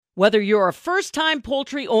Whether you're a first-time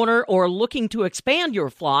poultry owner or looking to expand your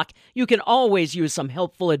flock, you can always use some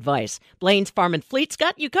helpful advice. Blaine's Farm and Fleet's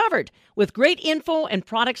got you covered with great info and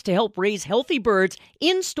products to help raise healthy birds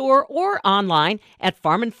in-store or online at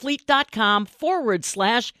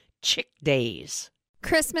farmandfleet.com/chick days.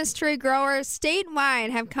 Christmas tree growers statewide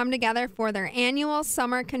have come together for their annual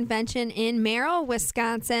summer convention in Merrill,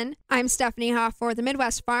 Wisconsin. I'm Stephanie Hoff for the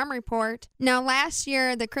Midwest Farm Report. Now, last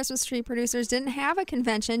year, the Christmas tree producers didn't have a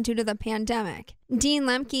convention due to the pandemic. Dean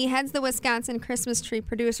Lemke heads the Wisconsin Christmas Tree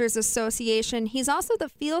Producers Association. He's also the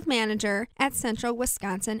field manager at Central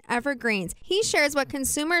Wisconsin Evergreens. He shares what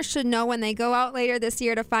consumers should know when they go out later this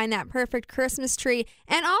year to find that perfect Christmas tree,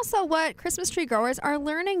 and also what Christmas tree growers are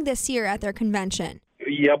learning this year at their convention.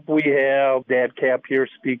 Yep, we have Dad Cap here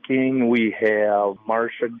speaking. We have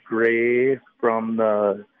Marcia Gray from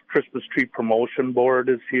the Christmas Tree Promotion Board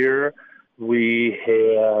is here. We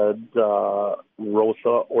had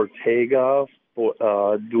Rosa Ortega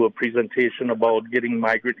do a presentation about getting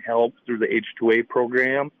migrant help through the H-2A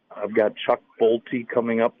program. I've got Chuck Bolte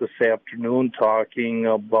coming up this afternoon talking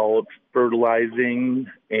about fertilizing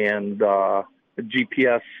and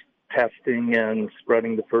GPS testing and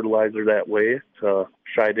spreading the fertilizer that way to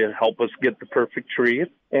try to help us get the perfect tree.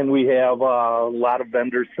 And we have a lot of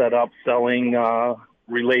vendors set up selling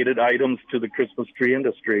related items to the Christmas tree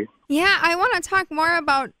industry. Yeah, I want to talk more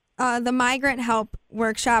about the Migrant Help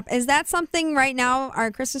Workshop. Is that something right now our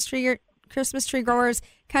Christmas tree growers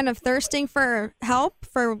kind of thirsting for help,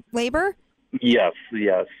 for labor? Yes.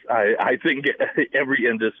 I think every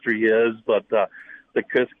industry is, but the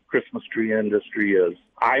Christmas tree industry is.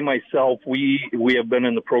 I myself, we have been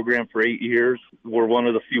in the program for 8 years. We're one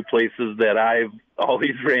of the few places that I've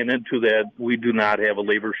always ran into that we do not have a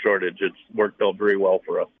labor shortage. It's worked out very well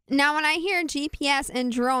for us. Now, when I hear GPS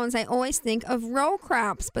and drones, I always think of row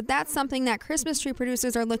crops, but that's something that Christmas tree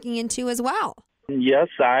producers are looking into as well. Yes,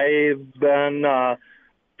 I've been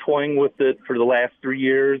toying with it for the last 3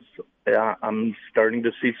 years. I'm starting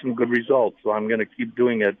to see some good results, so I'm going to keep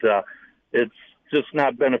doing it. It's just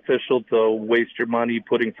not beneficial to waste your money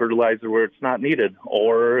putting fertilizer where it's not needed.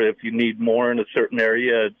 Or if you need more in a certain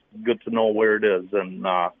area, it's good to know where it is. And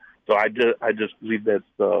so I just believe that's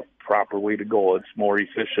the proper way to go. It's more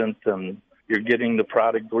efficient, and you're getting the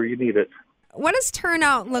product where you need it. What does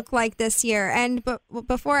turnout look like this year? And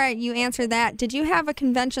before you answer that, did you have a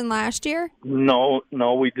convention last year? No,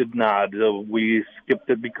 we did not. We skipped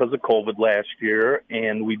it because of COVID last year,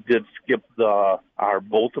 and we did skip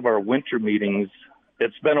both of our winter meetings.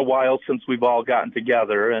 It's been a while since we've all gotten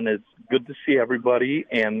together, and it's good to see everybody,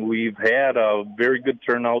 and we've had a very good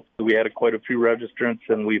turnout. We had quite a few registrants,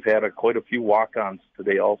 and we've had quite a few walk-ons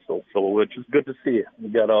today also, so which is good to see. We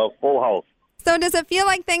got a full house. So does it feel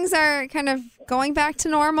like things are kind of going back to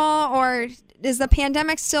normal, or is the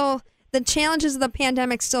challenges of the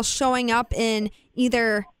pandemic still showing up in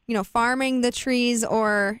either, farming the trees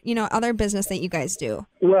or, other business that you guys do?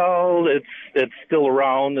 Well, it's still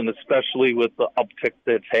around, and especially with the uptick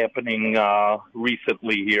that's happening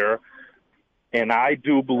recently here. And I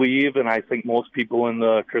do believe, and I think most people in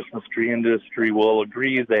the Christmas tree industry will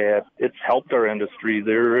agree, that it's helped our industry.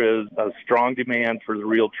 There is a strong demand for the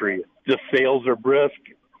real tree. The sales are brisk.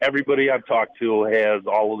 Everybody I've talked to has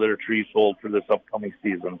all of their trees sold for this upcoming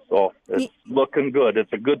season. So it's looking good.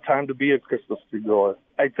 It's a good time to be a Christmas tree grower.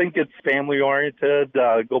 I think it's family-oriented.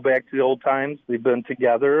 Go back to the old times. We've been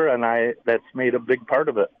together, and that's made a big part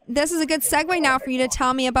of it. This is a good segue now for you to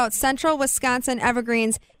tell me about Central Wisconsin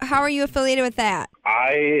Evergreens. How are you affiliated with that?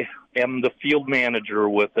 I am the field manager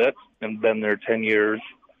with it and been there 10 years.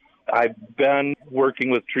 I've been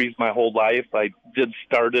working with trees my whole life. I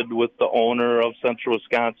started with the owner of Central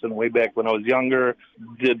Wisconsin way back when I was younger,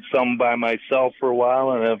 did some by myself for a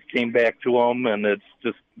while, and I've came back to them, and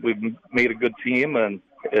we've made a good team, and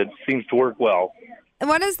it seems to work well.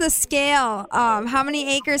 What is the scale? How many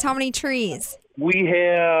acres, how many trees? We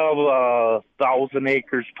have 1,000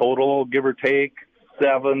 acres total, give or take.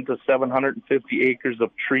 7 to 750 acres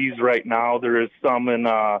of trees right now. There is some in,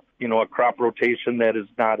 a crop rotation that does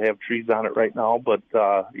not have trees on it right now, but,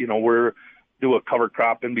 we're do a cover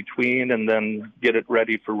crop in between and then get it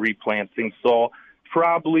ready for replanting. So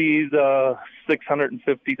probably the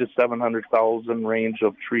 650 to 700,000 range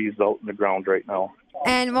of trees out in the ground right now.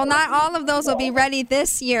 And, well, not all of those will be ready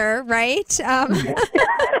this year, right?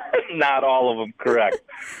 Not all of them, correct.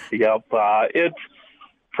 Yep. It's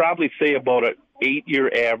probably say about an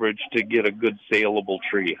 8-year average to get a good saleable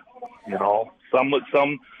tree. Some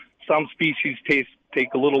species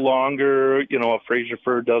take a little longer. A Fraser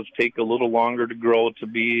fir does take a little longer to grow to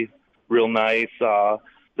be real nice.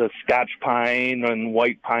 The Scotch pine and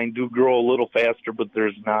white pine do grow a little faster, but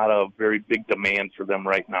there's not a very big demand for them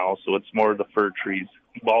right now. So it's more the fir trees,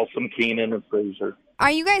 balsam, Canaan, and Fraser. Are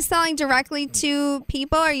you guys selling directly to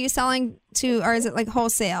people? Or are you selling to, or is it like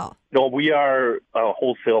wholesale? No, we are a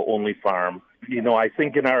wholesale-only farm. I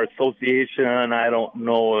think in our association, I don't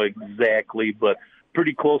know exactly, but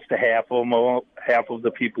pretty close to half of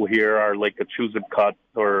the people here are like a choose and cut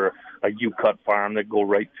or a U-cut farm that go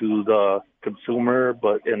right to the consumer.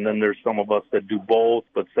 And then there's some of us that do both.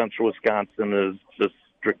 But Central Wisconsin is just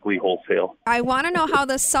strictly wholesale. I want to know how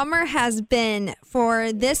the summer has been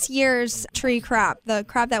for this year's tree crop, the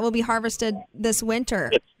crop that will be harvested this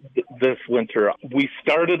winter. This winter, we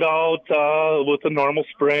started out with a normal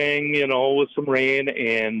spring, with some rain,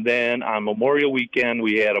 and then on Memorial Weekend,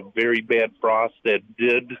 we had a very bad frost that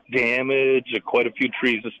did damage quite a few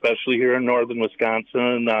trees, especially here in northern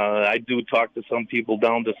Wisconsin. I do talk to some people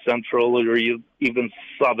down to central or even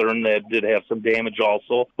southern that did have some damage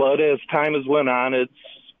also. But as time has went on, it's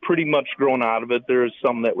pretty much grown out of it. There's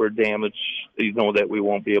some that were damaged, that we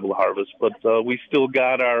won't be able to harvest. But we still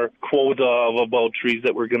got our quota of about trees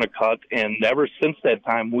that we're going to cut. And ever since that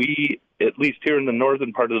time, we, at least here in the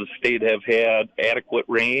northern part of the state, have had adequate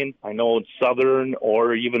rain. I know in southern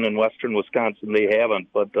or even in western Wisconsin they haven't.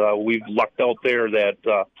 But we've lucked out there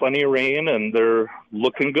that plenty of rain, and they're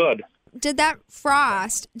looking good. Did that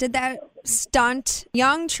frost, stunt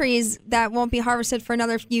young trees that won't be harvested for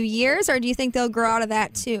another few years, or do you think they'll grow out of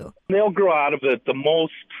that too? They'll grow out of it. The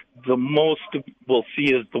most we'll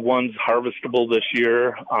see is the ones harvestable this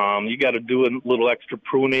year. You got to do a little extra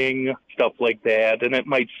pruning, stuff like that, and it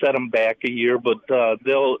might set them back a year, but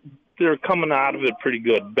they're coming out of it pretty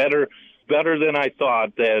good. Better than I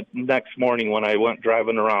thought. That next morning when I went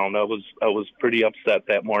driving around, I was pretty upset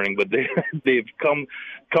that morning. But they've come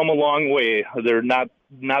a long way. They're not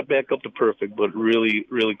back up to perfect, but really,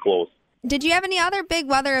 really close. Did you have any other big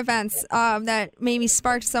weather events that maybe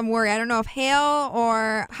sparked some worry? I don't know if hail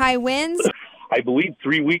or high winds. I believe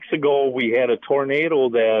 3 weeks ago we had a tornado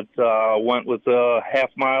that went with a half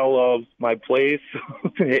mile of my place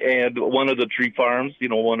and one of the tree farms.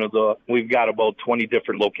 We've got about 20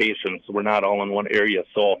 different locations. So we're not all in one area.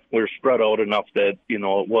 So we're spread out enough that,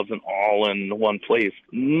 it wasn't all in one place.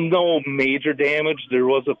 No major damage. There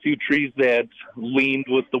was a few trees that leaned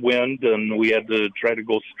with the wind, and we had to try to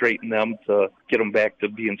go straighten them to get them back to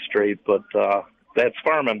being straight. But that's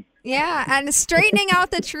farming. Yeah, and straightening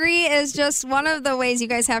out the tree is just one of the ways you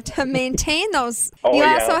guys have to maintain those. Oh, you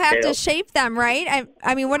yeah, also have to shape them, right?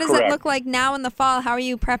 I mean, what does Correct. it look like now in the fall? How are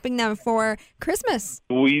you prepping them for Christmas?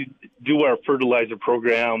 We do our fertilizer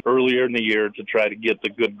program earlier in the year to try to get the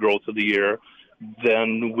good growth of the year.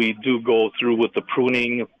 Then we do go through with the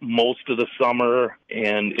pruning most of the summer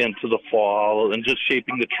and into the fall and just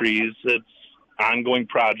shaping the trees. It's an ongoing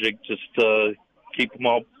project just to keep them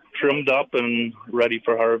all trimmed up and ready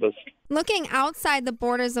for harvest. Looking outside the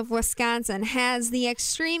borders of Wisconsin, has the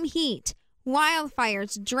extreme heat,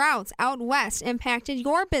 wildfires, droughts out west impacted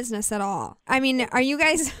your business at all? I mean, are you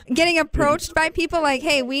guys getting approached by people like,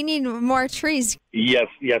 hey, we need more trees? Yes,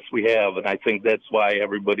 we have, and I think that's why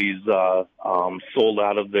everybody's sold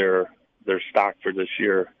out of their stock for this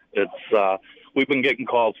year. It's we've been getting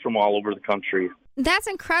calls from all over the country. That's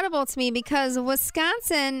incredible to me because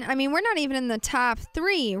Wisconsin, I mean, we're not even in the top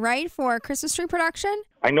 3, right, for Christmas tree production?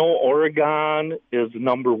 I know Oregon is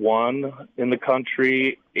number 1 in the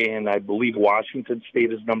country, and I believe Washington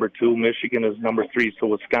State is number 2. Michigan is number 3, so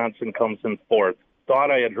Wisconsin comes in 4th.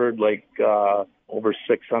 Thought I had heard over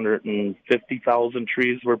 650,000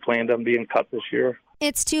 trees were planned on being cut this year.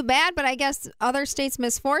 It's too bad, but I guess other states'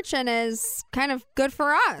 misfortune is kind of good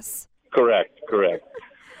for us. Correct.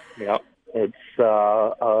 Yeah. It's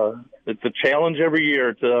a challenge every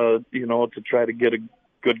year to try to get a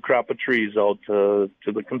good crop of trees out to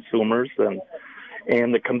the consumers, and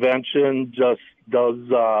the convention just does.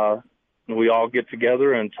 We all get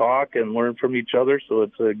together and talk and learn from each other, so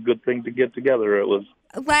it's a good thing to get together. It was.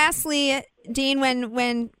 Lastly, Dean,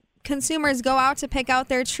 when consumers go out to pick out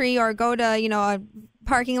their tree or go to a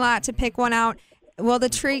parking lot to pick one out,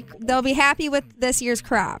 they'll be happy with this year's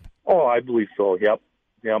crop? Oh, I believe so. Yep.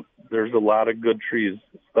 There's a lot of good trees,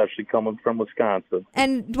 especially coming from Wisconsin.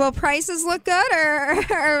 And will prices look good,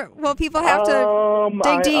 or will people have to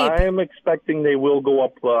dig deep? I am expecting they will go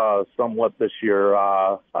up somewhat this year,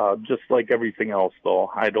 just like everything else,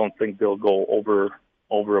 though. I don't think they'll go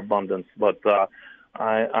overabundance, but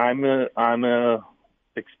I'm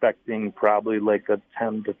expecting probably like a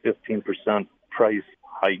 10 to 15% price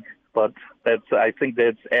hike. But I think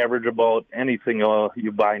that's average about anything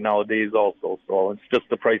you buy nowadays also. So it's just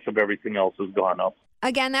the price of everything else has gone up.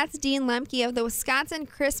 Again, that's Dean Lemke of the Wisconsin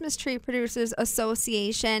Christmas Tree Producers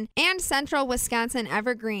Association and Central Wisconsin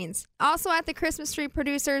Evergreens. Also at the Christmas Tree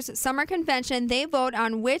Producers Summer Convention, they vote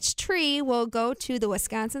on which tree will go to the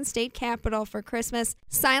Wisconsin State Capitol for Christmas.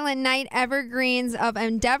 Silent Night Evergreens of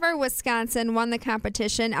Endeavor, Wisconsin won the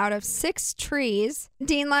competition out of 6 trees.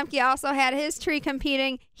 Dean Lemke also had his tree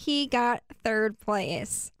competing. He got 3rd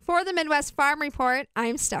place. For the Midwest Farm Report,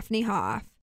 I'm Stephanie Hoff.